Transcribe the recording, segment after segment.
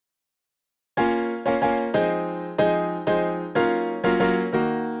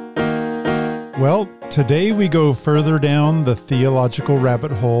Well, today we go further down the theological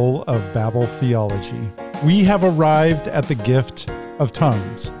rabbit hole of Babel theology. We have arrived at the gift of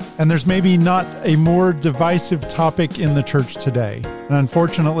tongues, and there's maybe not a more divisive topic in the church today. And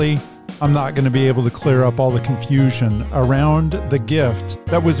unfortunately, I'm not going to be able to clear up all the confusion around the gift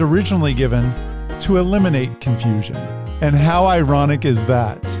that was originally given to eliminate confusion. And how ironic is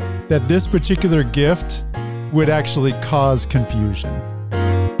that this particular gift would actually cause confusion.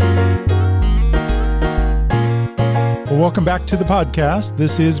 Well, welcome back to the podcast.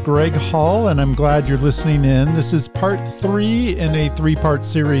 This is Greg Hall, and I'm glad you're listening in. This is part 3 in a 3-part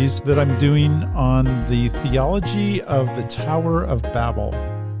series that I'm doing on the theology of the Tower of Babel.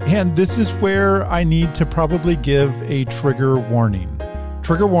 And this is where I need to probably give a trigger warning.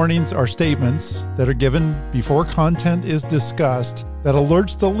 Trigger warnings are statements that are given before content is discussed that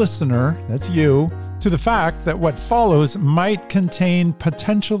alerts the listener, that's you, to the fact that what follows might contain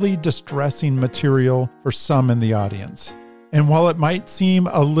potentially distressing material for some in the audience. And while it might seem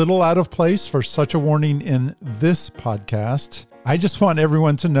a little out of place for such a warning in this podcast, I just want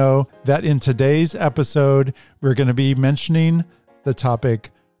everyone to know that in today's episode, we're going to be mentioning the topic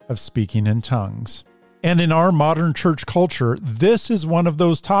of speaking in tongues. And in our modern church culture, this is one of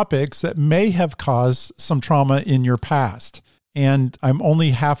those topics that may have caused some trauma in your past. And I'm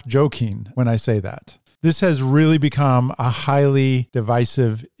only half joking when I say that. This has really become a highly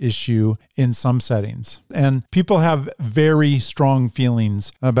divisive issue in some settings. And people have very strong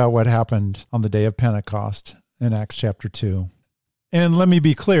feelings about what happened on the day of Pentecost in Acts chapter 2. And let me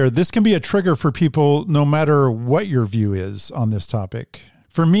be clear, this can be a trigger for people no matter what your view is on this topic.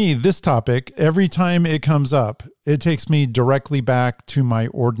 For me, this topic, every time it comes up, it takes me directly back to my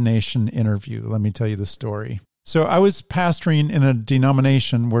ordination interview. Let me tell you the story. So I was pastoring in a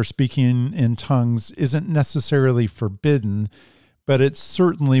denomination where speaking in tongues isn't necessarily forbidden, but it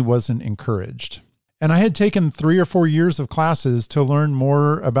certainly wasn't encouraged. And I had taken 3 or 4 years of classes to learn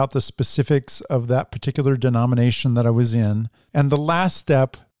more about the specifics of that particular denomination that I was in. And the last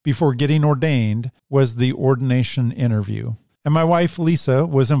step before getting ordained was the ordination interview. And my wife, Lisa,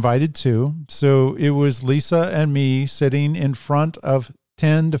 was invited too. So it was Lisa and me sitting in front of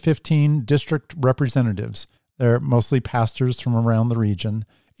 10 to 15 district representatives. They're mostly pastors from around the region.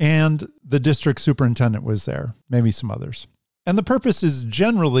 And the district superintendent was there, maybe some others. And the purpose is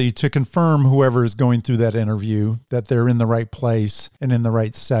generally to confirm whoever is going through that interview that they're in the right place and in the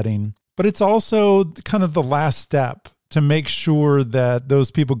right setting. But it's also kind of the last step to make sure that those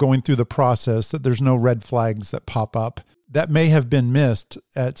people going through the process, that there's no red flags that pop up that may have been missed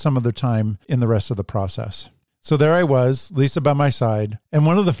at some other time in the rest of the process. So there I was, Lisa by my side, and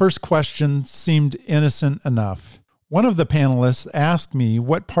one of the first questions seemed innocent enough. One of the panelists asked me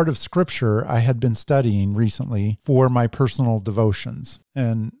what part of Scripture I had been studying recently for my personal devotions.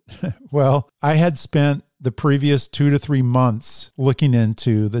 And, well, I had spent the previous 2 to 3 months looking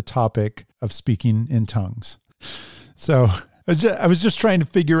into the topic of speaking in tongues. So I was just trying to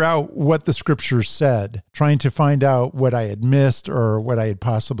figure out what the Scripture said, trying to find out what I had missed or what I had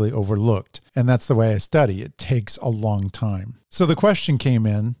possibly overlooked. And that's the way I study. It takes a long time. So the question came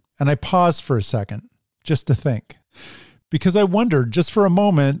in, and I paused for a second just to think, because I wondered just for a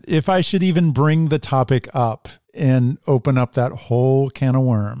moment if I should even bring the topic up and open up that whole can of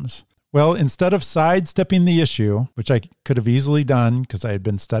worms. Well, instead of sidestepping the issue, which I could have easily done because I had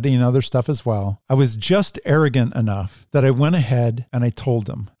been studying other stuff as well, I was just arrogant enough that I went ahead and I told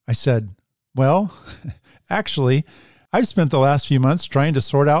him. I said, well, actually, I've spent the last few months trying to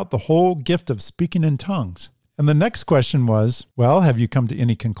sort out the whole gift of speaking in tongues. And the next question was, well, have you come to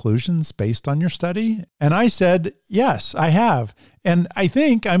any conclusions based on your study? And I said, yes, I have. And I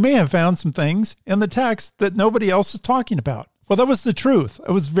think I may have found some things in the text that nobody else is talking about. Well, that was the truth.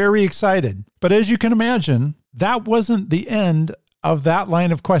 I was very excited. But as you can imagine, that wasn't the end of that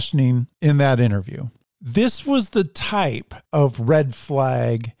line of questioning in that interview. This was the type of red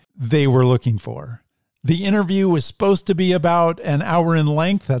flag they were looking for. The interview was supposed to be about an hour in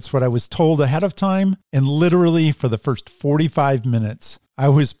length. That's what I was told ahead of time. And literally for the first 45 minutes, I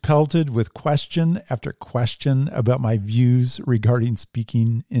was pelted with question after question about my views regarding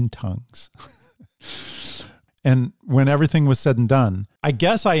speaking in tongues. And when everything was said and done, I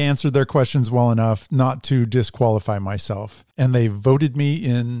guess I answered their questions well enough not to disqualify myself. And they voted me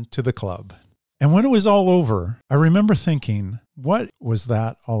into the club. And when it was all over, I remember thinking, what was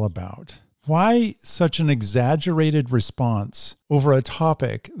that all about? Why such an exaggerated response over a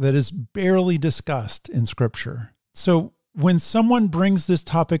topic that is barely discussed in Scripture? So when someone brings this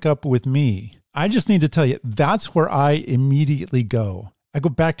topic up with me, I just need to tell you, that's where I immediately go. I go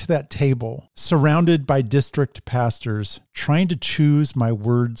back to that table, surrounded by district pastors, trying to choose my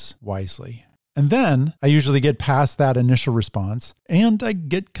words wisely. And then I usually get past that initial response and I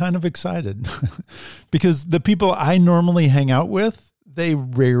get kind of excited because the people I normally hang out with, they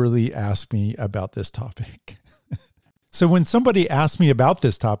rarely ask me about this topic. So when somebody asks me about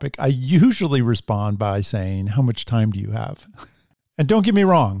this topic, I usually respond by saying, how much time do you have? And don't get me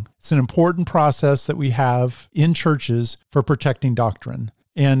wrong, it's an important process that we have in churches for protecting doctrine.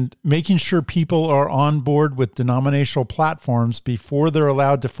 And making sure people are on board with denominational platforms before they're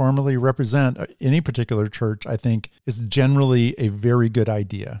allowed to formally represent any particular church, I think, is generally a very good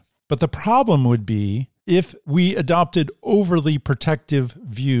idea. But the problem would be if we adopted overly protective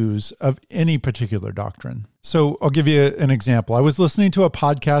views of any particular doctrine. So I'll give you an example. I was listening to a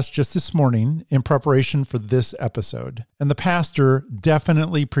podcast just this morning in preparation for this episode, and the pastor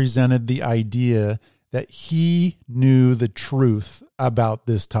definitely presented the idea that he knew the truth about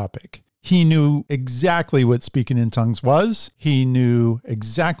this topic. He knew exactly what speaking in tongues was. He knew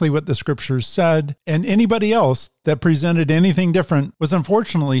exactly what the scriptures said. And anybody else that presented anything different was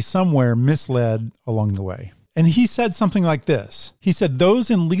unfortunately somewhere misled along the way. And he said something like this. He said, those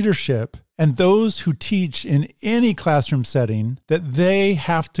in leadership and those who teach in any classroom setting, that they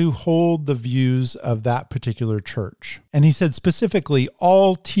have to hold the views of that particular church. And he said specifically,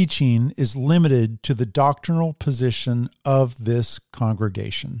 all teaching is limited to the doctrinal position of this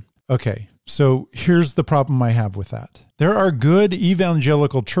congregation. Okay, so here's the problem I have with that. There are good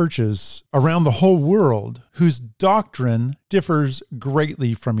evangelical churches around the whole world whose doctrine differs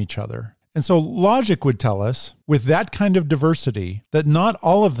greatly from each other. And so logic would tell us, with that kind of diversity, that not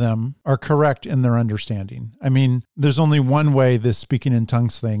all of them are correct in their understanding. I mean, there's only one way this speaking in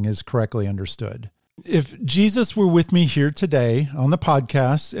tongues thing is correctly understood. If Jesus were with me here today on the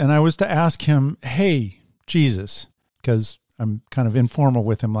podcast, and I was to ask him, hey, Jesus, because I'm kind of informal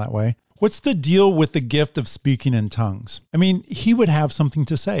with him that way, what's the deal with the gift of speaking in tongues? I mean, he would have something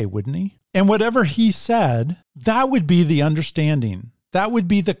to say, wouldn't he? And whatever he said, that would be the understanding. That would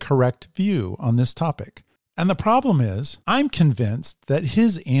be the correct view on this topic. And the problem is, I'm convinced that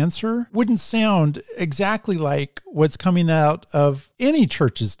his answer wouldn't sound exactly like what's coming out of any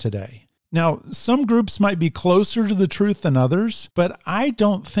churches today. Now, some groups might be closer to the truth than others, but I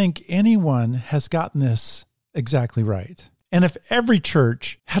don't think anyone has gotten this exactly right. And if every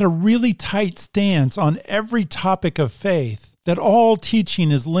church had a really tight stance on every topic of faith, that all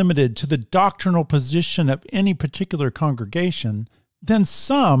teaching is limited to the doctrinal position of any particular congregation, then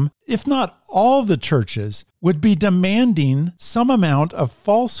some, if not all the churches, would be demanding some amount of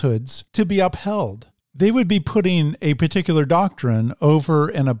falsehoods to be upheld. They would be putting a particular doctrine over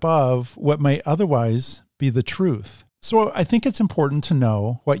and above what may otherwise be the truth. So I think it's important to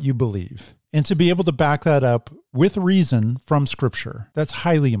know what you believe and to be able to back that up with reason from Scripture. That's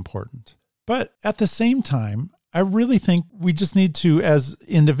highly important. But at the same time, I really think we just need to, as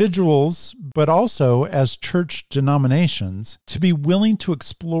individuals, but also as church denominations, to be willing to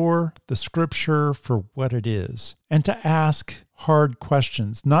explore the Scripture for what it is and to ask hard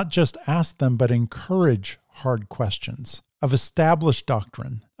questions, not just ask them, but encourage hard questions of established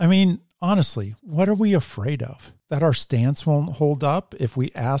doctrine. I mean, honestly, what are we afraid of? That our stance won't hold up if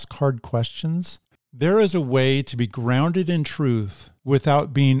we ask hard questions? There is a way to be grounded in truth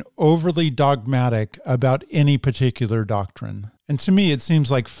without being overly dogmatic about any particular doctrine. And to me, it seems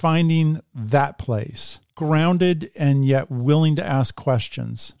like finding that place, grounded and yet willing to ask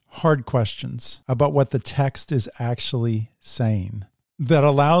questions, hard questions about what the text is actually saying, that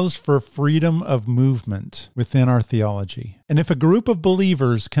allows for freedom of movement within our theology. And if a group of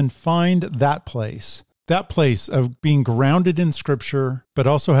believers can find that place of being grounded in Scripture, but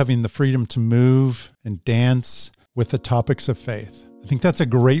also having the freedom to move and dance with the topics of faith, I think that's a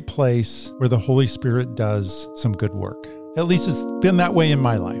great place where the Holy Spirit does some good work. At least it's been that way in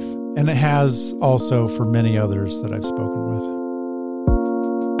my life. And it has also for many others that I've spoken with.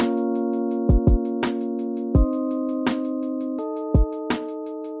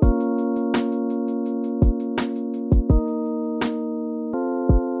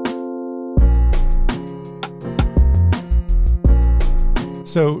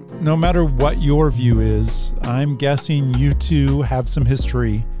 So no matter what your view is, I'm guessing you too have some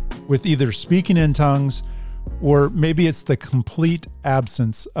history with either speaking in tongues, or maybe it's the complete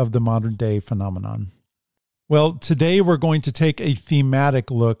absence of the modern day phenomenon. Well, today we're going to take a thematic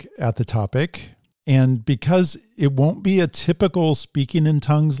look at the topic. And because it won't be a typical speaking in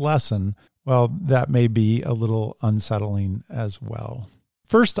tongues lesson, well, that may be a little unsettling as well.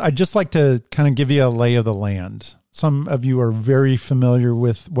 First, I'd just like to kind of give you a lay of the land. Some of you are very familiar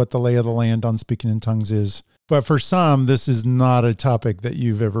with what the lay of the land on speaking in tongues is, but for some, this is not a topic that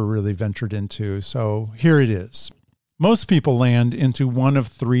you've ever really ventured into. So here it is. Most people land into one of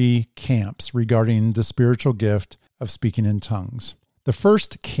three camps regarding the spiritual gift of speaking in tongues. The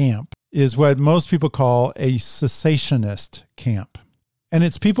first camp is what most people call a cessationist camp. And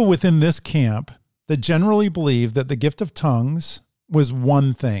it's people within this camp that generally believe that the gift of tongues was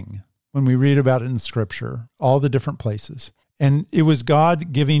one thing when we read about it in Scripture, all the different places. And it was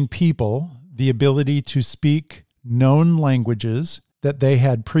God giving people the ability to speak known languages that they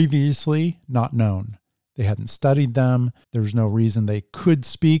had previously not known. They hadn't studied them. There was no reason they could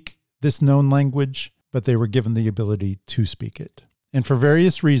speak this known language, but they were given the ability to speak it. And for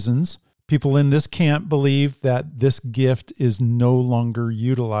various reasons, people in this camp believe that this gift is no longer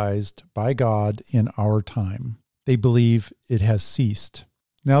utilized by God in our time. They believe it has ceased.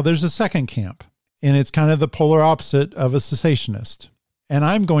 Now, there's a second camp, and it's kind of the polar opposite of a cessationist. And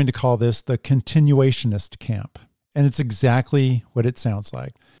I'm going to call this the continuationist camp. And it's exactly what it sounds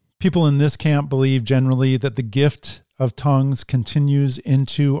like. People in this camp believe generally that the gift of tongues continues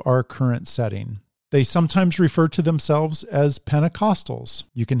into our current setting. They sometimes refer to themselves as Pentecostals.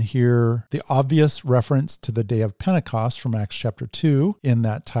 You can hear the obvious reference to the day of Pentecost from Acts chapter 2 in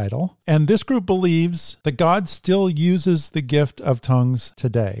that title. And this group believes that God still uses the gift of tongues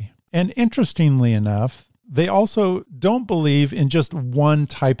today. And interestingly enough, they also don't believe in just one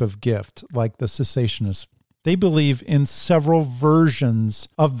type of gift like the cessationists. They believe in several versions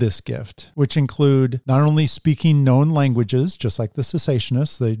of this gift, which include not only speaking known languages, just like the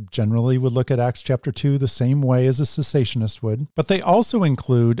cessationists. They generally would look at Acts chapter 2 the same way as a cessationist would, but they also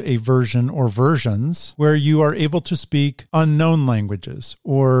include a version or versions where you are able to speak unknown languages,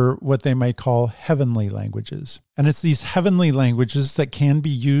 or what they might call heavenly languages. And it's these heavenly languages that can be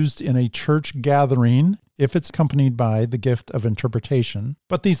used in a church gathering if it's accompanied by the gift of interpretation.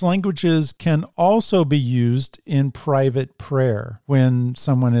 But these languages can also be used in private prayer when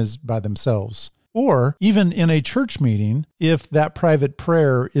someone is by themselves, or even in a church meeting if that private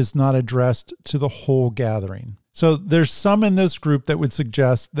prayer is not addressed to the whole gathering. So there's some in this group that would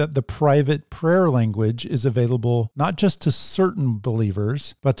suggest that the private prayer language is available not just to certain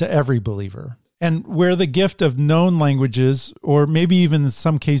believers, but to every believer. And where the gift of known languages, or maybe even in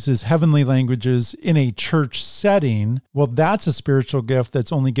some cases heavenly languages in a church setting, well, that's a spiritual gift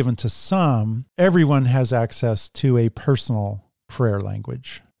that's only given to some. Everyone has access to a personal prayer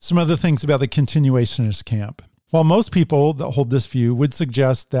language. Some other things about the continuationist camp. While most people that hold this view would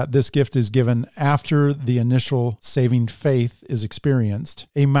suggest that this gift is given after the initial saving faith is experienced,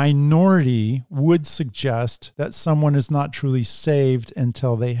 a minority would suggest that someone is not truly saved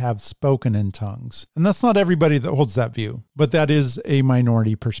until they have spoken in tongues. And that's not everybody that holds that view, but that is a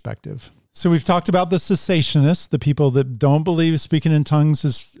minority perspective. So we've talked about the cessationists, the people that don't believe speaking in tongues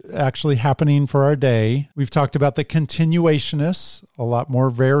is actually happening for our day. We've talked about the continuationists, a lot more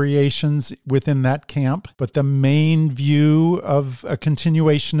variations within that camp. But the main view of a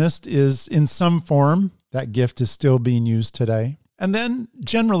continuationist is in some form, that gift is still being used today. And then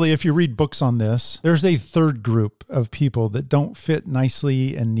generally, if you read books on this, there's a third group of people that don't fit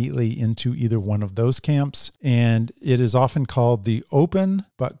nicely and neatly into either one of those camps. And it is often called the open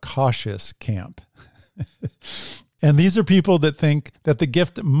but cautious camp. And these are people that think that the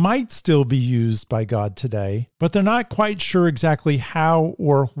gift might still be used by God today, but they're not quite sure exactly how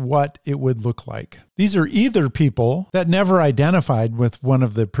or what it would look like. These are either people that never identified with one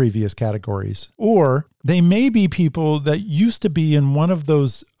of the previous categories, or they may be people that used to be in one of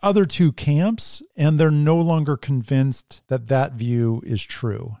those other two camps, and they're no longer convinced that that view is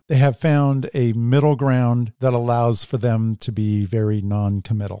true. They have found a middle ground that allows for them to be very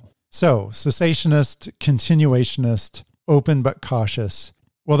non-committal. So, cessationist, continuationist, open but cautious.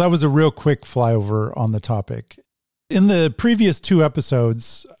 Well, that was a real quick flyover on the topic. In the previous two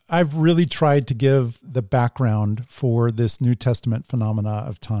episodes, I've really tried to give the background for this New Testament phenomena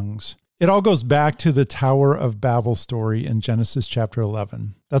of tongues. It all goes back to the Tower of Babel story in Genesis chapter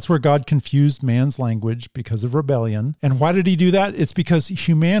 11. That's where God confused man's language because of rebellion. And why did he do that? It's because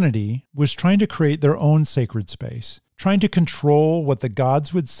humanity was trying to create their own sacred space, trying to control what the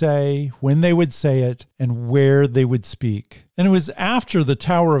gods would say, when they would say it, and where they would speak. And it was after the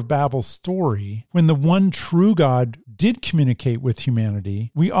Tower of Babel story, when the one true God did communicate with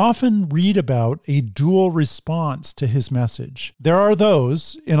humanity, we often read about a dual response to his message. There are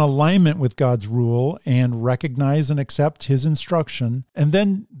those in alignment with God's rule and recognize and accept his instruction. And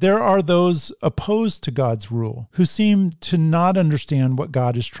then there are those opposed to God's rule who seem to not understand what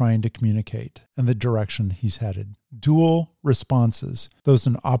God is trying to communicate and the direction he's headed. Dual responses, those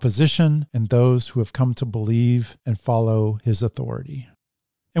in opposition and those who have come to believe and follow his authority.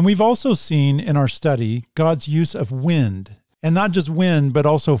 And we've also seen in our study God's use of wind, and not just wind, but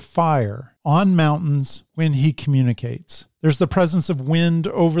also fire on mountains when he communicates. There's the presence of wind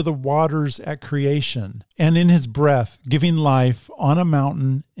over the waters at creation, and in his breath, giving life on a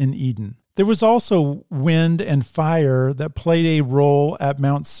mountain in Eden. There was also wind and fire that played a role at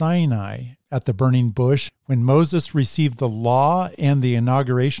Mount Sinai, at the burning bush, when Moses received the law and the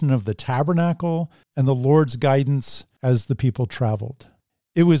inauguration of the tabernacle and the Lord's guidance as the people traveled.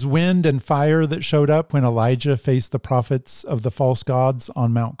 It was wind and fire that showed up when Elijah faced the prophets of the false gods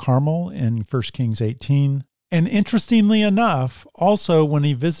on Mount Carmel in 1 Kings 18. And interestingly enough, also when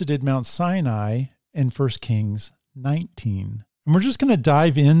he visited Mount Sinai in 1 Kings 19. And we're just going to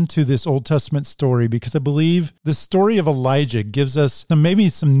dive into this Old Testament story because I believe the story of Elijah gives us maybe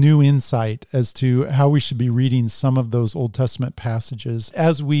some new insight as to how we should be reading some of those Old Testament passages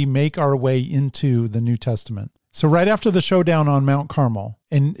as we make our way into the New Testament. So right after the showdown on Mount Carmel,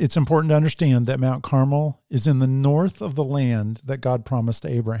 and it's important to understand that Mount Carmel is in the north of the land that God promised to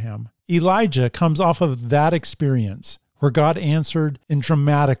Abraham. Elijah comes off of that experience where God answered in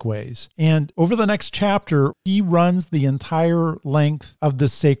dramatic ways. And over the next chapter, he runs the entire length of the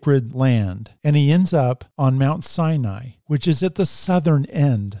sacred land. And he ends up on Mount Sinai, which is at the southern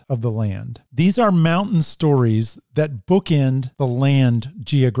end of the land. These are mountain stories that bookend the land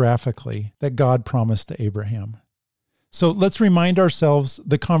geographically that God promised to Abraham. So let's remind ourselves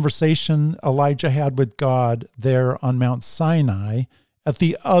the conversation Elijah had with God there on Mount Sinai at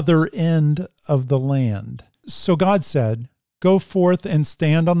the other end of the land. So God said, "Go forth and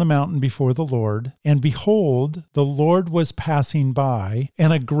stand on the mountain before the Lord. And behold, the Lord was passing by,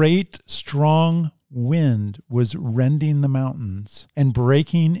 and a great strong wind was rending the mountains and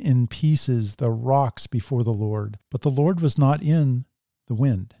breaking in pieces the rocks before the Lord. But the Lord was not in the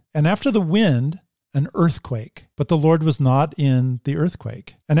wind. And after the wind, an earthquake, but the Lord was not in the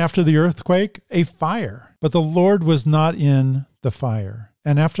earthquake. And after the earthquake, a fire, but the Lord was not in the fire.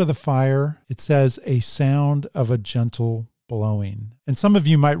 And after the fire, it says, a sound of a gentle blowing." And some of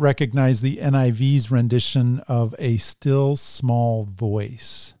you might recognize the NIV's rendition of a still small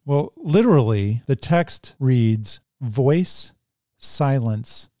voice. Well, literally, the text reads, voice,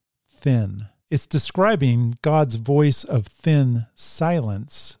 silence, thin. It's describing God's voice of thin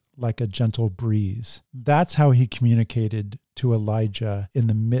silence, like a gentle breeze. That's how he communicated to Elijah in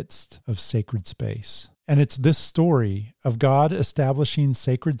the midst of sacred space. And it's this story of God establishing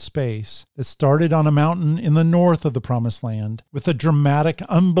sacred space that started on a mountain in the north of the Promised Land with a dramatic,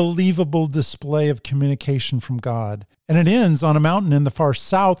 unbelievable display of communication from God. And it ends on a mountain in the far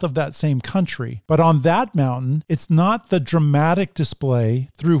south of that same country. But on that mountain, it's not the dramatic display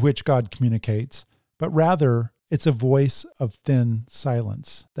through which God communicates, but rather it's a voice of thin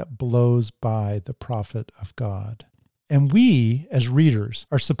silence that blows by the prophet of God. And we, as readers,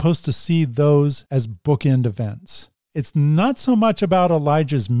 are supposed to see those as bookend events. It's not so much about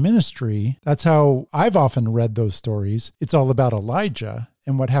Elijah's ministry. That's how I've often read those stories. It's all about Elijah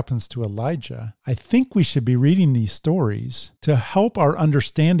and what happens to Elijah. I think we should be reading these stories to help our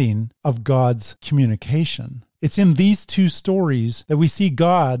understanding of God's communication. It's in these two stories that we see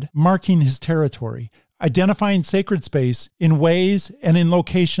God marking his territory, identifying sacred space in ways and in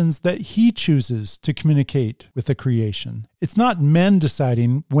locations that he chooses to communicate with the creation. It's not men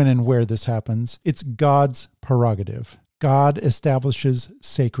deciding when and where this happens. It's God's prerogative. God establishes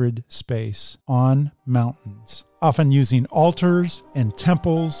sacred space on mountains, often using altars and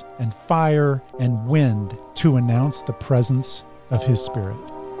temples and fire and wind to announce the presence of his Spirit.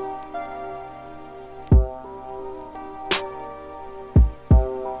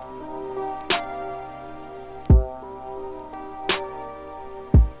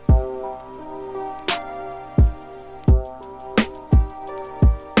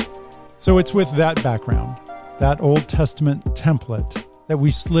 So it's with that background, that Old Testament template, that we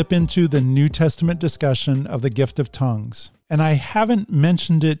slip into the New Testament discussion of the gift of tongues. And I haven't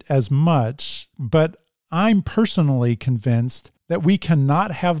mentioned it as much, but I'm personally convinced that we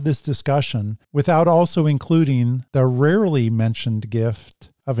cannot have this discussion without also including the rarely mentioned gift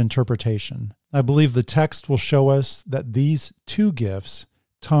of interpretation. I believe the text will show us that these two gifts,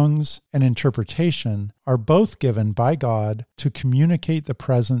 tongues and interpretation, are both given by God to communicate the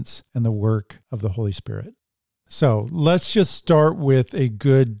presence and the work of the Holy Spirit. So let's just start with a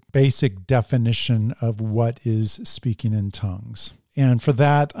good basic definition of what is speaking in tongues. And for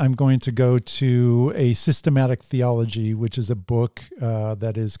that, I'm going to go to A Systematic Theology, which is a book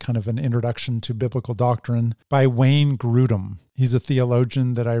that is kind of an introduction to biblical doctrine by Wayne Grudem. He's a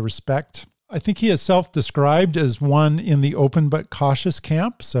theologian that I respect. I think he is self-described as one in the open but cautious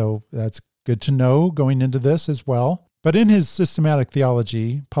camp, so that's good to know going into this as well. But in his Systematic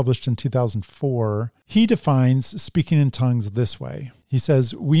Theology, published in 2004, he defines speaking in tongues this way. He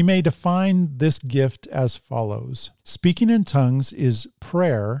says, we may define this gift as follows. Speaking in tongues is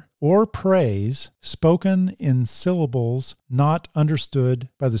prayer or praise spoken in syllables not understood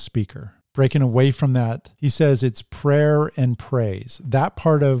by the speaker. Breaking away from that, he says it's prayer and praise. That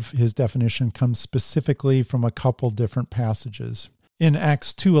part of his definition comes specifically from a couple different passages. In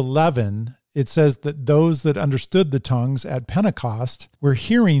Acts 2:11, it says that those that understood the tongues at Pentecost were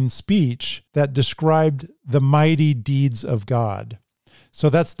hearing speech that described the mighty deeds of God. So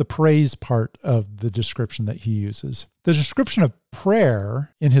that's the praise part of the description that he uses. The description of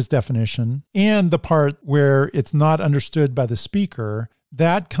prayer in his definition and the part where it's not understood by the speaker,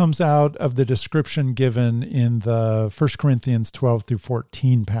 that comes out of the description given in the 1 Corinthians 12 through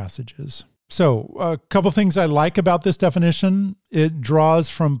 14 passages. So a couple things I like about this definition. It draws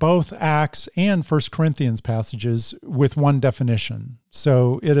from both Acts and 1 Corinthians passages with one definition.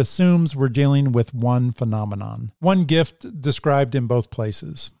 So it assumes we're dealing with one phenomenon, one gift described in both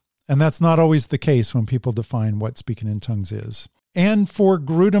places. And that's not always the case when people define what speaking in tongues is. And for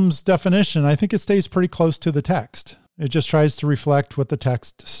Grudem's definition, I think it stays pretty close to the text. It just tries to reflect what the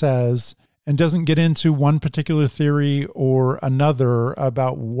text says and doesn't get into one particular theory or another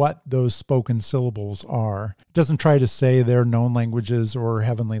about what those spoken syllables are. It doesn't try to say they're known languages or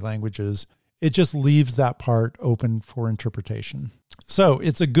heavenly languages. It just leaves that part open for interpretation. So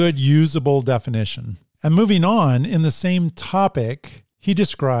it's a good, usable definition. And moving on, in the same topic, he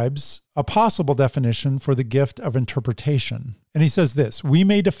describes a possible definition for the gift of interpretation. And he says this, we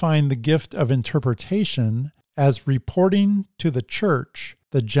may define the gift of interpretation as reporting to the church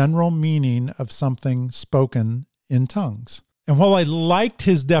the general meaning of something spoken in tongues. And while I liked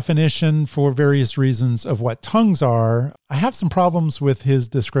his definition for various reasons of what tongues are, I have some problems with his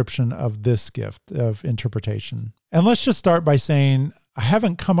description of this gift of interpretation. And let's just start by saying I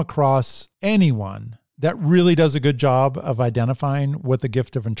haven't come across anyone that really does a good job of identifying what the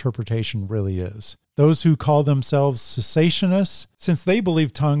gift of interpretation really is. Those who call themselves cessationists, since they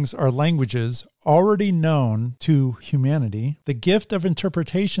believe tongues are languages already known to humanity, the gift of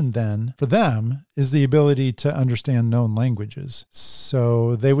interpretation then, for them, is the ability to understand known languages.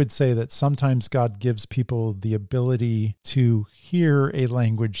 So they would say that sometimes God gives people the ability to hear a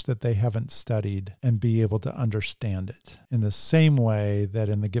language that they haven't studied and be able to understand it. In the same way that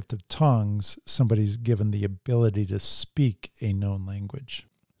in the gift of tongues, somebody's given the ability to speak a known language.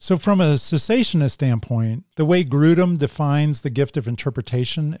 So from a cessationist standpoint, the way Grudem defines the gift of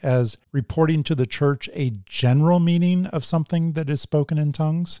interpretation as reporting to the church a general meaning of something that is spoken in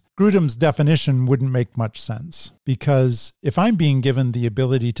tongues, Grudem's definition wouldn't make much sense. Because if I'm being given the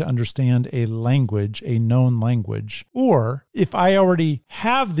ability to understand a language, a known language, or if I already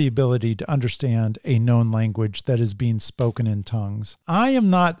have the ability to understand a known language that is being spoken in tongues, I am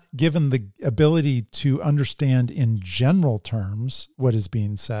not given the ability to understand in general terms what is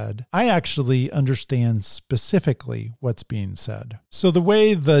being said. I actually understand specifically what's being said. So the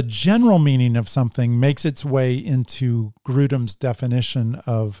way the general meaning of something makes its way into Grudem's definition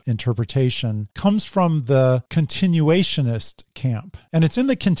of interpretation comes from the continuationist camp. And it's in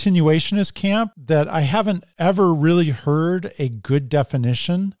the continuationist camp that I haven't ever really heard a good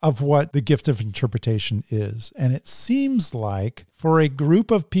definition of what the gift of interpretation is. And it seems like for a group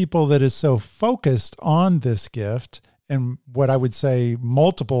of people that is so focused on this gift, and what I would say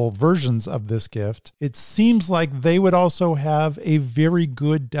multiple versions of this gift, it seems like they would also have a very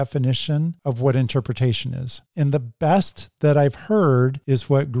good definition of what interpretation is. And the best that I've heard is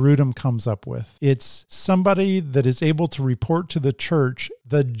what Grudem comes up with. It's somebody that is able to report to the church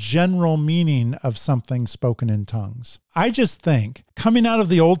the general meaning of something spoken in tongues. I just think, coming out of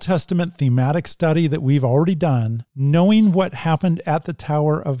the Old Testament thematic study that we've already done, knowing what happened at the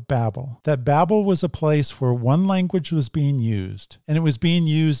Tower of Babel, that Babel was a place where one language was being used, and it was being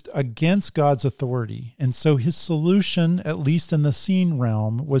used against God's authority. And so his solution, at least in the seen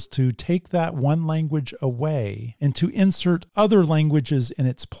realm, was to take that one language away and to insert other languages in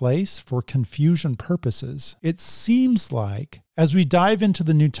its place for confusion purposes. It seems like as we dive into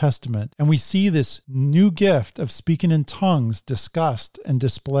the New Testament and we see this new gift of speaking in tongues discussed and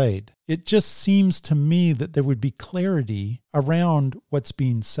displayed, it just seems to me that there would be clarity around what's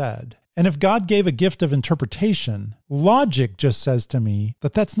being said. And if God gave a gift of interpretation, logic just says to me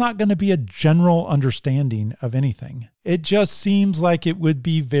that that's not going to be a general understanding of anything. It just seems like it would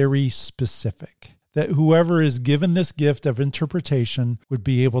be very specific. That whoever is given this gift of interpretation would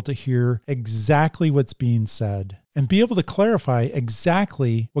be able to hear exactly what's being said and be able to clarify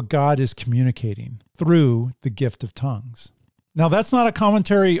exactly what God is communicating through the gift of tongues. Now, that's not a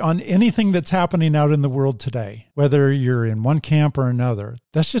commentary on anything that's happening out in the world today, whether you're in one camp or another.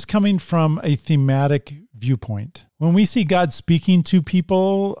 That's just coming from a thematic viewpoint. When we see God speaking to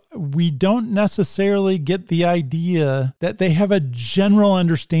people, we don't necessarily get the idea that they have a general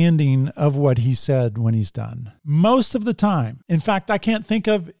understanding of what he said when he's done. Most of the time. In fact, I can't think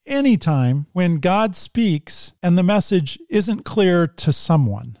of any time when God speaks and the message isn't clear to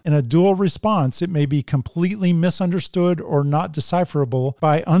someone. In a dual response, it may be completely misunderstood or not decipherable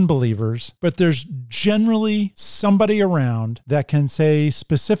by unbelievers, but there's generally somebody around that can say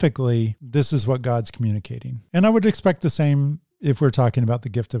specifically, this is what God's communicating. And I would expect the same if we're talking about the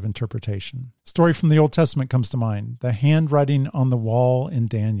gift of interpretation. Story from the Old Testament comes to mind, the handwriting on the wall in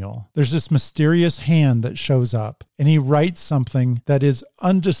Daniel. There's this mysterious hand that shows up, and he writes something that is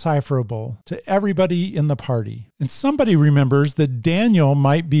undecipherable to everybody in the party. And somebody remembers that Daniel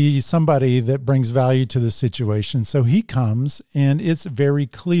might be somebody that brings value to the situation, so he comes, and it's very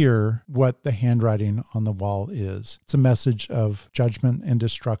clear what the handwriting on the wall is. It's a message of judgment and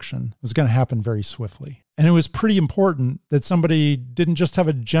destruction. It was going to happen very swiftly. And it was pretty important that somebody didn't just have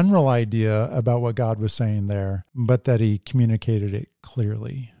a general idea about what God was saying there, but that he communicated it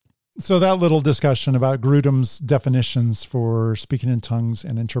clearly. So that little discussion about Grudem's definitions for speaking in tongues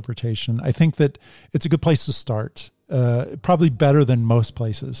and interpretation, I think that it's a good place to start, probably better than most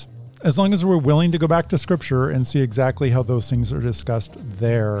places. As long as we're willing to go back to Scripture and see exactly how those things are discussed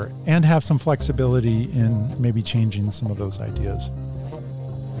there and have some flexibility in maybe changing some of those ideas.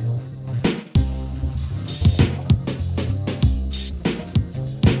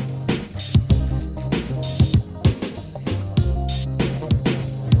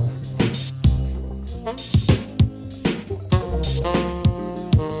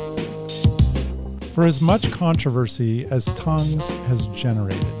 For as much controversy as tongues has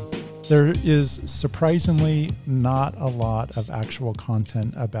generated, there is surprisingly not a lot of actual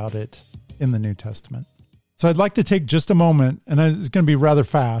content about it in the New Testament. So I'd like to take just a moment, and it's going to be rather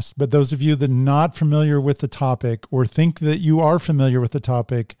fast, but those of you that are not familiar with the topic or think that you are familiar with the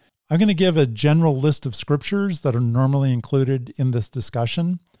topic, I'm going to give a general list of scriptures that are normally included in this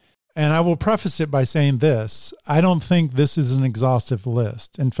discussion. And I will preface it by saying this. I don't think this is an exhaustive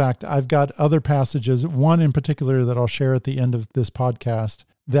list. In fact, I've got other passages, one in particular that I'll share at the end of this podcast,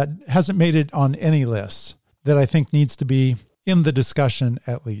 that hasn't made it on any list that I think needs to be in the discussion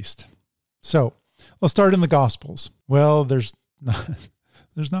at least. So let's start in the Gospels. Well, there's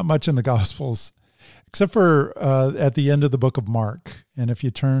not much in the Gospels, except for at the end of the book of Mark. And if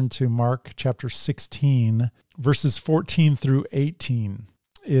you turn to Mark chapter 16, verses 14 through 18,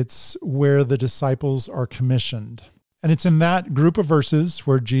 it's where the disciples are commissioned. And it's in that group of verses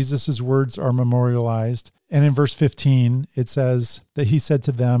where Jesus' words are memorialized. And in verse 15, it says that he said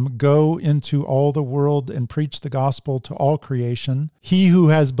to them, "Go into all the world and preach the gospel to all creation. He who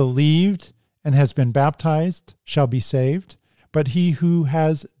has believed and has been baptized shall be saved, but he who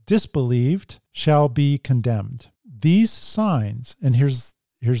has disbelieved shall be condemned. These signs," and here's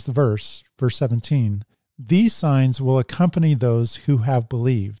the verse 17, "these signs will accompany those who have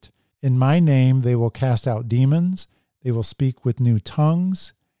believed. In my name they will cast out demons. They will speak with new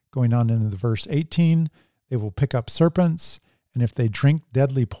tongues." Going on into the verse 18, "They will pick up serpents, and if they drink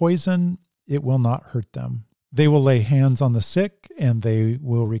deadly poison, it will not hurt them. They will lay hands on the sick, and they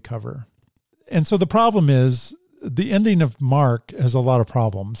will recover." And so the problem is, the ending of Mark has a lot of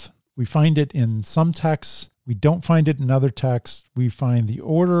problems. We find it in some texts. We don't find it in other texts. We find the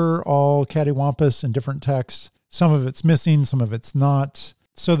order all cattywampus in different texts. Some of it's missing, some of it's not.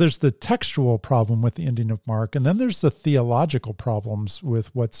 So there's the textual problem with the ending of Mark, and then there's the theological problems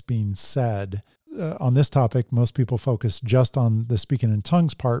with what's being said. On this topic, most people focus just on the speaking in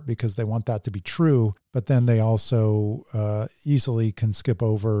tongues part because they want that to be true, but then they also easily can skip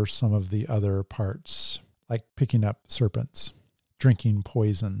over some of the other parts, like picking up serpents, drinking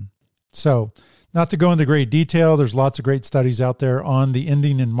poison. So, not to go into great detail, there's lots of great studies out there on the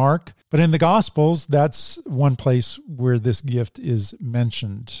ending in Mark, but in the Gospels, that's one place where this gift is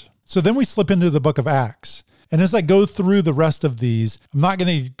mentioned. So then we slip into the book of Acts. And as I go through the rest of these, I'm not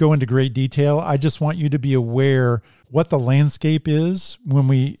going to go into great detail. I just want you to be aware what the landscape is when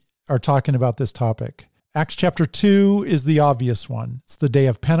we are talking about this topic. Acts chapter 2 is the obvious one. It's the day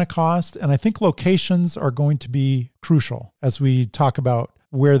of Pentecost, and I think locations are going to be crucial as we talk about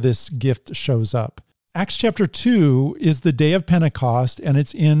where this gift shows up. Acts chapter 2 is the day of Pentecost, and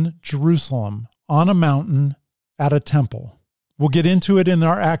it's in Jerusalem, on a mountain, at a temple. We'll get into it in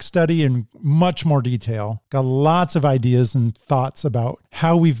our Acts study in much more detail. Got lots of ideas and thoughts about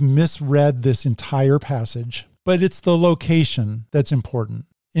how we've misread this entire passage, but it's the location that's important.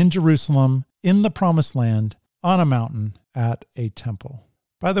 In Jerusalem, in the Promised Land, on a mountain, at a temple.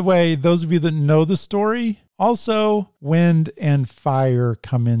 By the way, those of you that know the story Also, wind and fire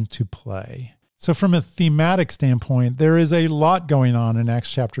come into play. So from a thematic standpoint, there is a lot going on in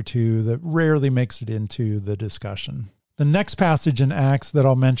Acts chapter 2 that rarely makes it into the discussion. The next passage in Acts that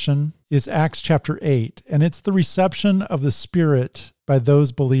I'll mention is Acts chapter 8, and it's the reception of the Spirit by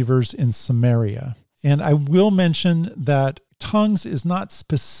those believers in Samaria. And I will mention that tongues is not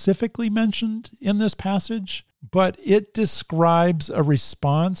specifically mentioned in this passage, but it describes a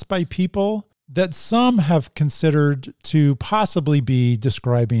response by people that some have considered to possibly be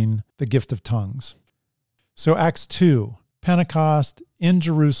describing the gift of tongues. So Acts 2, Pentecost in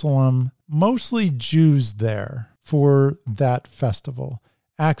Jerusalem, mostly Jews there for that festival.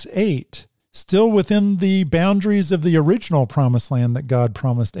 Acts 8, still within the boundaries of the original promised land that God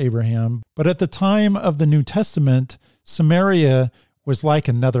promised Abraham, but at the time of the New Testament, Samaria was like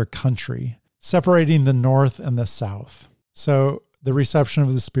another country, separating the north and the south. So the reception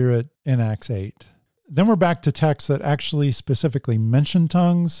of the Spirit in Acts 8. Then we're back to texts that actually specifically mention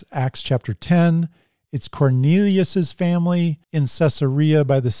tongues. Acts chapter 10, it's Cornelius's family in Caesarea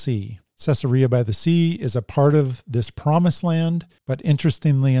by the sea. Caesarea by the sea is a part of this promised land, but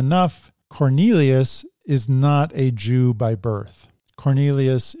interestingly enough, Cornelius is not a Jew by birth.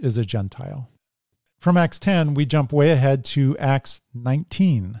 Cornelius is a Gentile. From Acts 10, we jump way ahead to Acts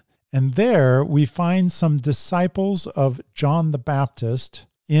 19. And there we find some disciples of John the Baptist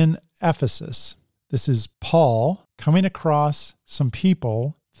in Ephesus. This is Paul coming across some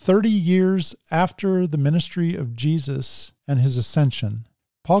people 30 years after the ministry of Jesus and his ascension.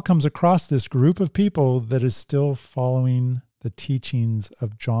 Paul comes across this group of people that is still following the teachings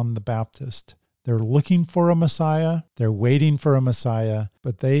of John the Baptist. They're looking for a Messiah, they're waiting for a Messiah,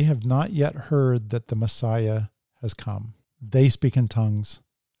 but they have not yet heard that the Messiah has come. They speak in tongues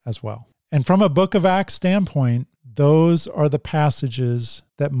as well. And from a book of Acts standpoint, those are the passages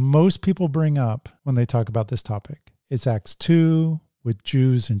that most people bring up when they talk about this topic. It's Acts 2 with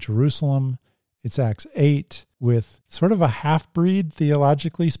Jews in Jerusalem. It's Acts 8 with sort of a half-breed,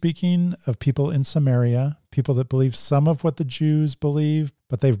 theologically speaking, of people in Samaria, people that believe some of what the Jews believe,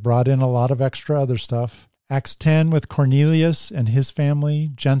 but they've brought in a lot of extra other stuff. Acts 10 with Cornelius and his family,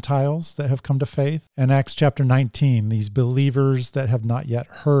 Gentiles that have come to faith. And Acts chapter 19, these believers that have not yet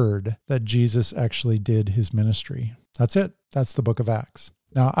heard that Jesus actually did his ministry. That's it. That's the book of Acts.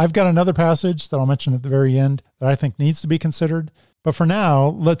 Now, I've got another passage that I'll mention at the very end that I think needs to be considered. But for now,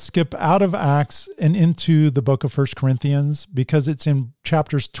 let's skip out of Acts and into the book of 1 Corinthians, because it's in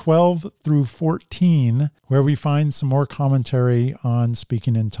chapters 12 through 14 where we find some more commentary on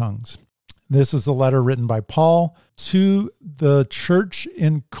speaking in tongues. This is a letter written by Paul to the church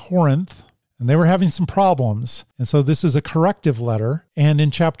in Corinth, and they were having some problems. And so this is a corrective letter. And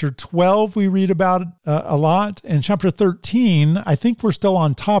in chapter 12, we read about it a lot. In chapter 13, I think we're still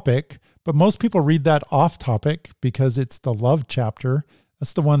on topic, but most people read that off topic because it's the love chapter.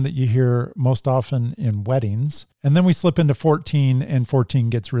 That's the one that you hear most often in weddings. And then we slip into 14, and 14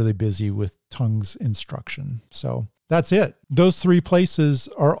 gets really busy with tongues instruction. So that's it. Those three places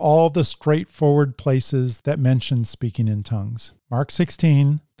are all the straightforward places that mention speaking in tongues. Mark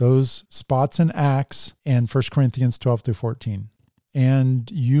 16, those spots in Acts, and 1 Corinthians 12 through 14. And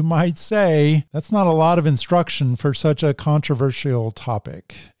you might say that's not a lot of instruction for such a controversial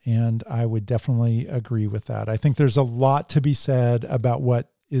topic. And I would definitely agree with that. I think there's a lot to be said about what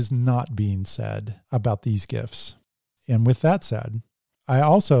is not being said about these gifts. And with that said, I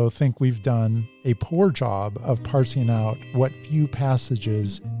also think we've done a poor job of parsing out what few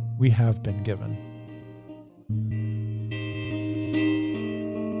passages we have been given.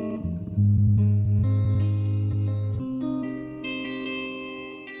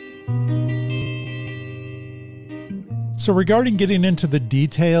 So regarding getting into the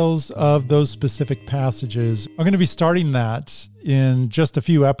details of those specific passages, I'm going to be starting that in just a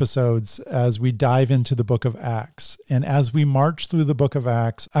few episodes as we dive into the book of Acts. And as we march through the book of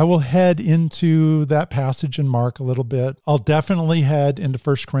Acts, I will head into that passage in Mark a little bit. I'll definitely head into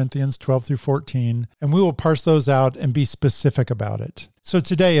 1 Corinthians 12 through 14, and we will parse those out and be specific about it. So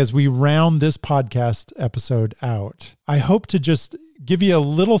today, as we round this podcast episode out, I hope to just give you a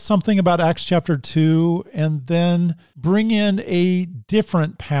little something about Acts chapter 2, and then bring in a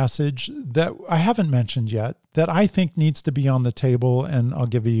different passage that I haven't mentioned yet that I think needs to be on the table, and I'll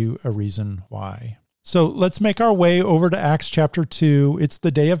give you a reason why. So let's make our way over to Acts chapter 2. It's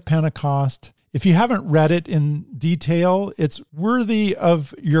the day of Pentecost. If you haven't read it in detail, it's worthy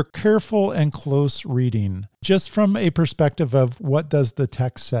of your careful and close reading, just from a perspective of what does the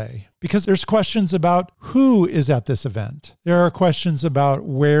text say. Because there's questions about who is at this event. There are questions about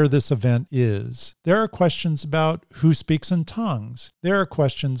where this event is. There are questions about who speaks in tongues. There are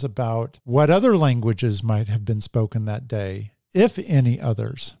questions about what other languages might have been spoken that day, if any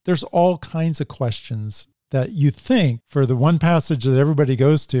others. There's all kinds of questions that you think for the one passage that everybody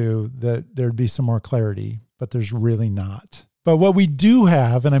goes to that there'd be some more clarity, but there's really not. But what we do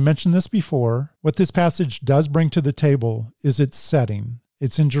have, and I mentioned this before, what this passage does bring to the table is its setting.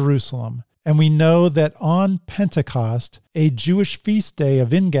 It's in Jerusalem. And we know that on Pentecost, a Jewish feast day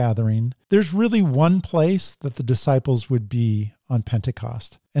of ingathering, there's really one place that the disciples would be on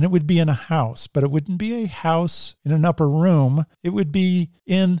Pentecost. And it would be in a house, but it wouldn't be a house in an upper room. It would be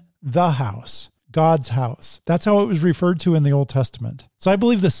in the house. God's house. That's how it was referred to in the Old Testament. So I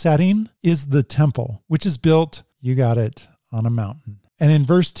believe the setting is the temple, which is built, you got it, on a mountain. And in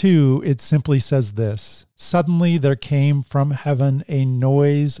verse 2, it simply says this: "Suddenly there came from heaven a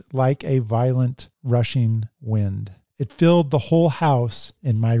noise like a violent rushing wind. It filled the whole house,"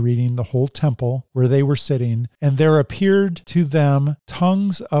 in my reading, the whole temple where they were sitting, "and there appeared to them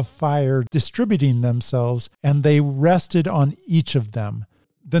tongues of fire distributing themselves, and they rested on each of them."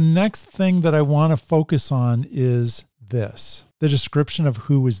 The next thing that I want to focus on is this: the description of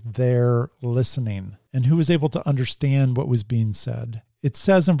who was there listening and who was able to understand what was being said. It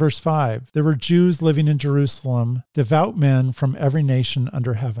says in verse 5, "There were Jews living in Jerusalem, devout men from every nation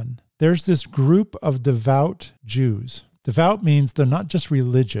under heaven." There's this group of devout Jews. Devout means they're not just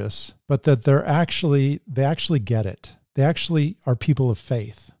religious, but that they actually get it. They actually are people of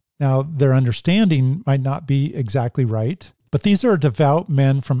faith. Now, their understanding might not be exactly right, but these are devout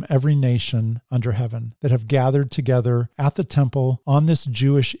men from every nation under heaven that have gathered together at the temple on this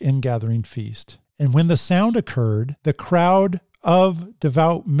Jewish ingathering feast. And when the sound occurred, the crowd of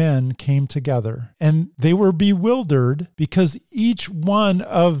devout men came together, and they were bewildered because each one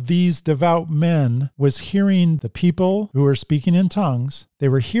of these devout men was hearing the people who were speaking in tongues. They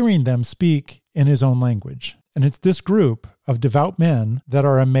were hearing them speak in his own language. And it's this group of devout men that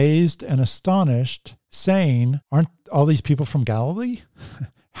are amazed and astonished, saying, "Aren't all these people from Galilee?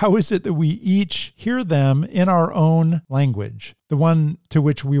 How is it that we each hear them in our own language, the one to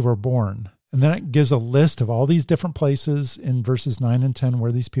which we were born?" And then it gives a list of all these different places in verses 9 and 10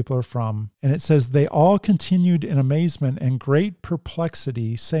 where these people are from. And it says, "They all continued in amazement and great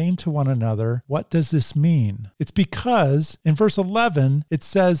perplexity, saying to one another, 'What does this mean?'" It's because in verse 11, it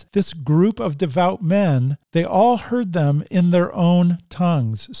says, this group of devout men, they all heard them in their own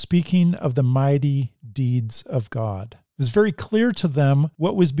tongues, speaking of the mighty deeds of God. It was very clear to them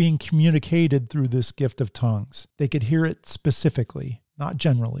what was being communicated through this gift of tongues. They could hear it specifically, not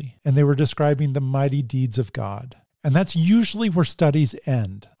generally. And they were describing the mighty deeds of God. And that's usually where studies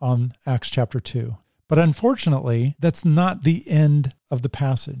end on Acts chapter 2. But unfortunately, that's not the end of the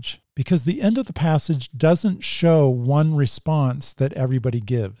passage, because the end of the passage doesn't show one response that everybody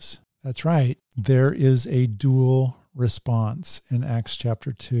gives. That's right. There is a dual response in Acts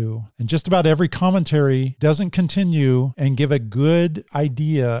chapter 2. And just about every commentary doesn't continue and give a good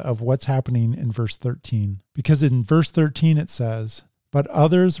idea of what's happening in verse 13. Because in verse 13 it says, "But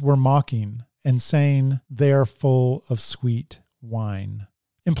others were mocking and saying they are full of sweet wine."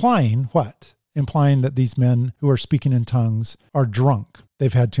 Implying what? Implying that these men who are speaking in tongues are drunk.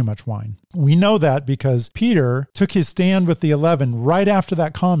 They've had too much wine. We know that because Peter took his stand with the 11 right after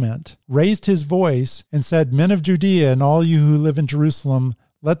that comment, raised his voice and said, "Men of Judea and all you who live in Jerusalem,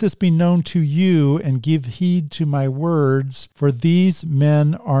 let this be known to you and give heed to my words, for these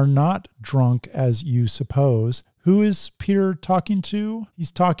men are not drunk as you suppose." Who is Peter talking to? He's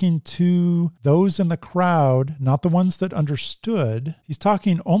talking to those in the crowd, not the ones that understood. He's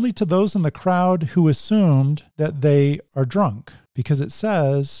talking only to those in the crowd who assumed that they are drunk. Because it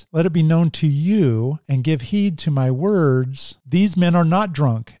says, "Let it be known to you and give heed to my words. These men are not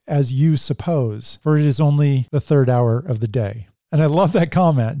drunk as you suppose, for it is only the third hour of the day." And I love that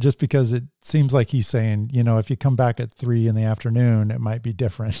comment just because it seems like he's saying, if you come back at 3 p.m, it might be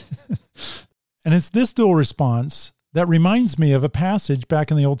different. And it's this dual response that reminds me of a passage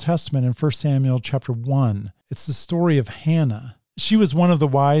back in the Old Testament in 1 Samuel chapter 1. It's the story of Hannah. She was one of the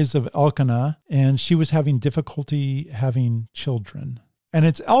wives of Elkanah, and she was having difficulty having children. And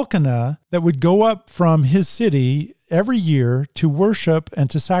it's Elkanah that would go up from his city every year to worship and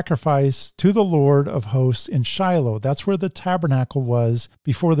to sacrifice to the Lord of hosts in Shiloh. That's where the tabernacle was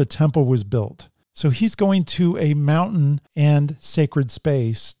before the temple was built. So he's going to a mountain and sacred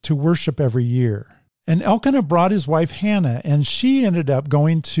space to worship every year. And Elkanah brought his wife Hannah, and she ended up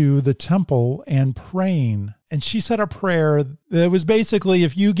going to the temple and praying. And she said a prayer that was basically,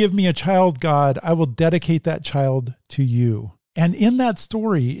 if you give me a child, God, I will dedicate that child to you. And in that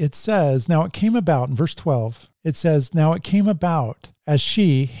story, it says, now it came about, in verse 12, it says, now it came about as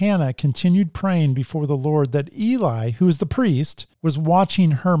she, Hannah, continued praying before the Lord that Eli, who is the priest, was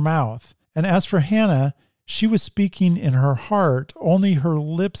watching her mouth. And as for Hannah, she was speaking in her heart, only her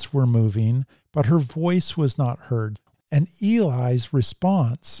lips were moving, but her voice was not heard. And Eli's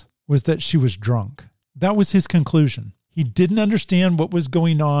response was that she was drunk. That was his conclusion. He didn't understand what was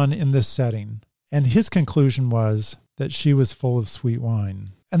going on in this setting. And his conclusion was that she was full of sweet wine.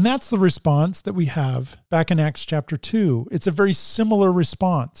 And that's the response that we have back in Acts chapter 2. It's a very similar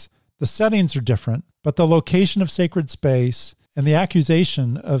response. The settings are different, but the location of sacred space and the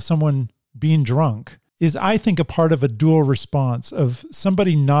accusation of someone being drunk is, I think, a part of a dual response of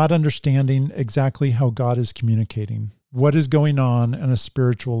somebody not understanding exactly how God is communicating, what is going on a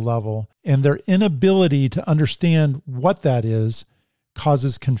spiritual level, and their inability to understand what that is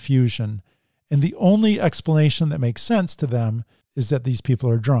causes confusion. And the only explanation that makes sense to them is that these people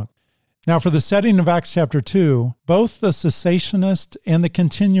are drunk. Now, for the setting of Acts chapter 2, both the cessationist and the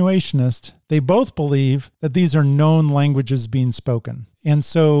continuationist, they both believe that these are known languages being spoken. And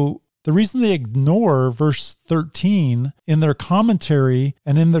so the reason they ignore verse 13 in their commentary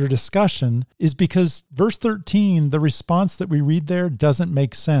and in their discussion is because verse 13, the response that we read there, doesn't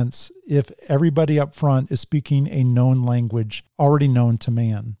make sense if everybody up front is speaking a known language already known to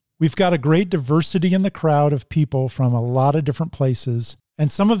man. We've got a great diversity in the crowd of people from a lot of different places,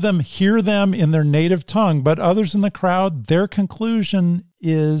 and some of them hear them in their native tongue, but others in the crowd, their conclusion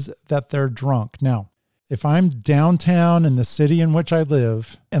is that they're drunk. Now, if I'm downtown in the city in which I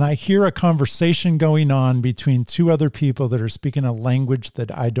live, and I hear a conversation going on between two other people that are speaking a language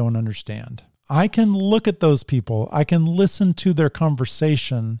that I don't understand, I can look at those people, I can listen to their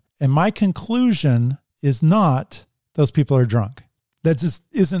conversation, and my conclusion is not those people are drunk. That just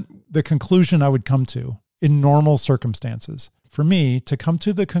isn't the conclusion I would come to in normal circumstances. For me, to come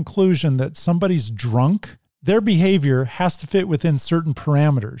to the conclusion that somebody's drunk, their behavior has to fit within certain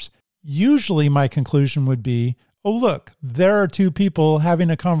parameters. Usually my conclusion would be, oh, look, there are two people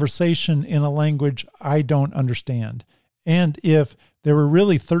having a conversation in a language I don't understand. And if there were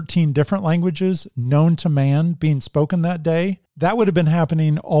really 13 different languages known to man being spoken that day, that would have been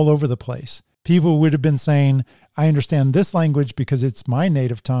happening all over the place. People would have been saying, I understand this language because it's my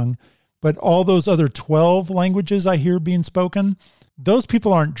native tongue, but all those other 12 languages I hear being spoken, those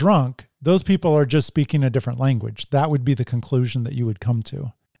people aren't drunk. Those people are just speaking a different language. That would be the conclusion that you would come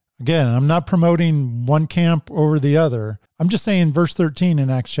to. Again, I'm not promoting one camp over the other. I'm just saying verse 13 in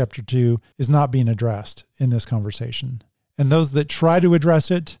Acts chapter 2 is not being addressed in this conversation. And those that try to address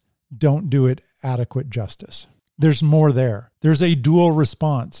it don't do it adequate justice. There's more there. There's a dual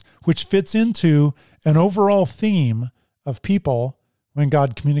response, which fits into an overall theme of people when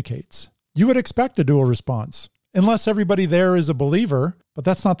God communicates. You would expect a dual response, unless everybody there is a believer, but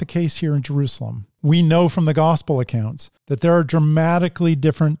that's not the case here in Jerusalem. We know from the gospel accounts that there are dramatically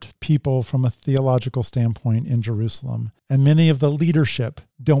different people from a theological standpoint in Jerusalem, and many of the leadership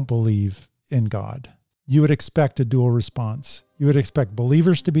don't believe in God. You would expect a dual response. You would expect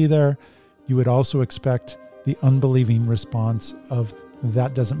believers to be there. You would also expect the unbelieving response of,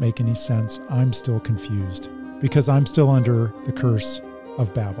 that doesn't make any sense. I'm still confused because I'm still under the curse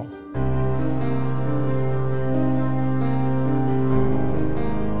of Babel.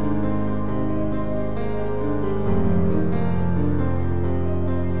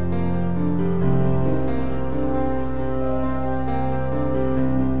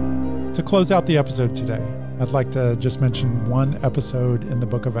 To close out the episode today, I'd like to just mention one episode in the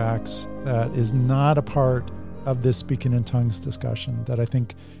book of Acts that is not a part of this speaking in tongues discussion that I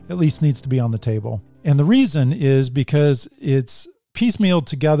think at least needs to be on the table. And the reason is because it's piecemealed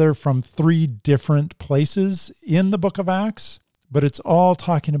together from 3 different places in the book of Acts, but it's all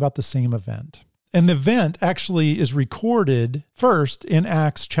talking about the same event. And the event actually is recorded first in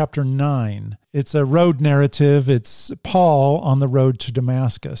Acts chapter 9. It's a road narrative. It's Paul on the road to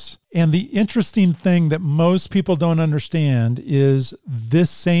Damascus. And the interesting thing that most people don't understand is this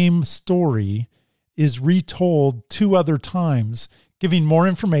same story is retold 2 other times, giving more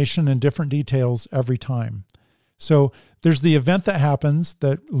information and different details every time. So there's the event that happens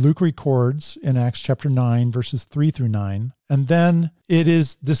that Luke records in Acts chapter 9, verses 3 through 9. And then it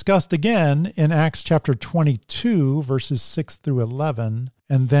is discussed again in Acts chapter 22, verses 6 through 11.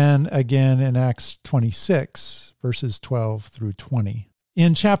 And then again in Acts 26, verses 12 through 20.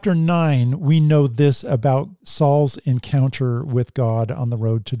 In chapter 9, we know this about Saul's encounter with God on the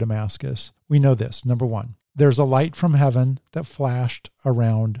road to Damascus. We know this. Number 1, there's a light from heaven that flashed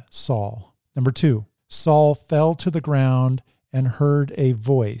around Saul. Number 2, Saul fell to the ground and heard a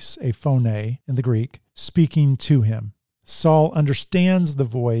voice, a phone in the Greek, speaking to him. Saul understands the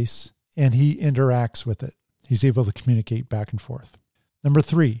voice and he interacts with it. He's able to communicate back and forth. Number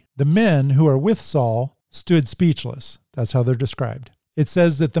 3, the men who are with Saul stood speechless. That's how they're described. It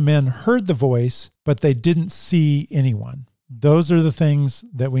says that the men heard the voice, but they didn't see anyone. Those are the things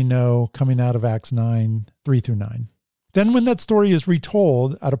that we know coming out of Acts 9, 3-9. Then when that story is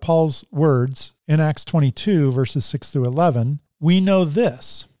retold out of Paul's words in Acts 22, verses 6-11, we know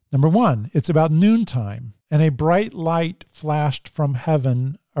this. Number 1, it's about noontime, and a bright light flashed from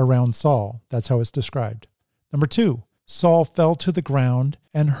heaven around Saul. That's how it's described. Number 2, Saul fell to the ground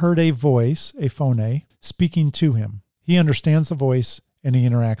and heard a voice, a phone, speaking to him. He understands the voice and he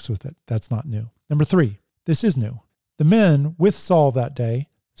interacts with it. That's not new. Number 3, this is new. The men with Saul that day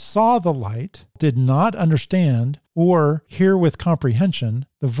saw the light, did not understand or hear with comprehension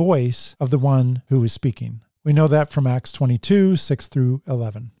the voice of the one who was speaking. We know that from Acts 22,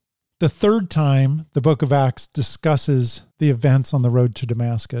 6-11. The third time the book of Acts discusses the events on the road to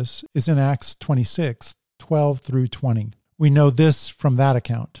Damascus is in Acts 26, 12-20. We know this from that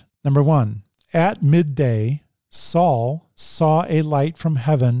account. Number 1, at midday, Saul saw a light from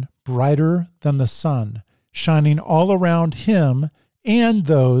heaven brighter than the sun, shining all around him and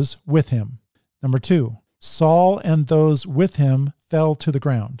those with him. Number 2, Saul and those with him fell to the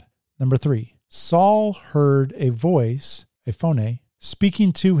ground. Number 3, Saul heard a voice, a phone,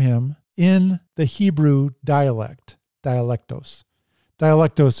 speaking to him in the Hebrew dialect, dialectos.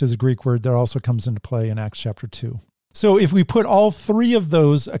 Dialectos is a Greek word that also comes into play in Acts chapter 2. So if we put all 3 of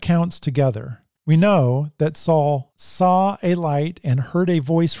those accounts together, we know that Saul saw a light and heard a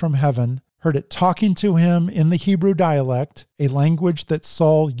voice from heaven, heard it talking to him in the Hebrew dialect, a language that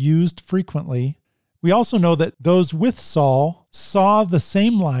Saul used frequently. We also know that those with Saul saw the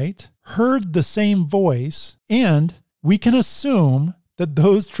same light, heard the same voice, and we can assume that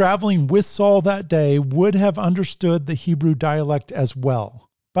those traveling with Saul that day would have understood the Hebrew dialect as well.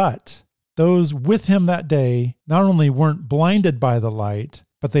 But those with him that day not only weren't blinded by the light,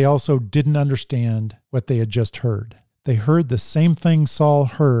 but they also didn't understand what they had just heard. They heard the same thing Saul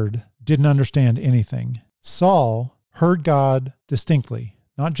heard, didn't understand anything. Saul heard God distinctly,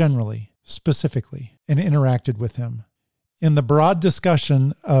 not generally, specifically, and interacted with him. In the broad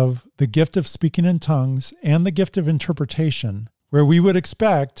discussion of the gift of speaking in tongues and the gift of interpretation, where we would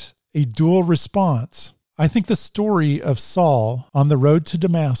expect a dual response, I think the story of Saul on the road to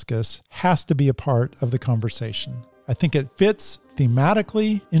Damascus has to be a part of the conversation. I think it fits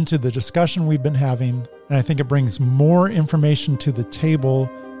thematically into the discussion we've been having, and I think it brings more information to the table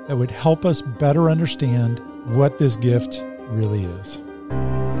that would help us better understand what this gift really is.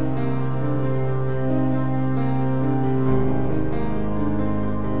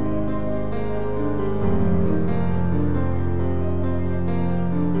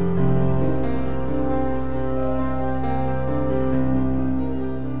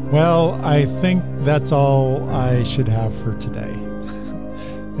 Well, I think that's all I should have for today.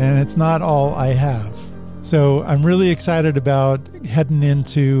 And it's not all I have. So I'm really excited about heading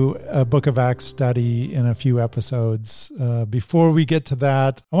into a Book of Acts study in a few episodes. Before we get to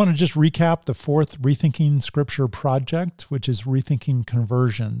that, I want to just recap the 4th Rethinking Scripture project, which is Rethinking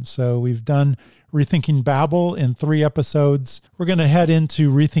Conversion. So we've done Rethinking Babel in 3 episodes. We're going to head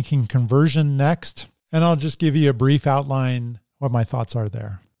into Rethinking Conversion next, and I'll just give you a brief outline what my thoughts are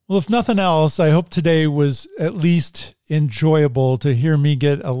there. Well, if nothing else, I hope today was at least enjoyable to hear me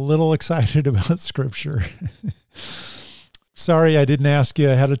get a little excited about Scripture. Sorry, I didn't ask you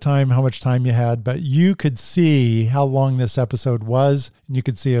ahead of time how much time you had, but you could see how long this episode was, and you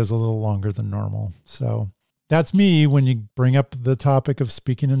could see it was a little longer than normal. So that's me when you bring up the topic of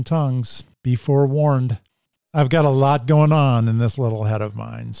speaking in tongues. Be forewarned. I've got a lot going on in this little head of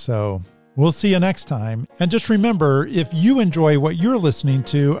mine, so we'll see you next time. And just remember, if you enjoy what you're listening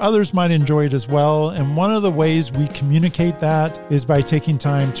to, others might enjoy it as well. And one of the ways we communicate that is by taking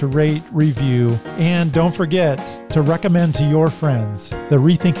time to rate, review, and don't forget to recommend to your friends the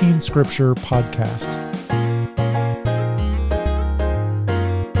Rethinking Scripture podcast.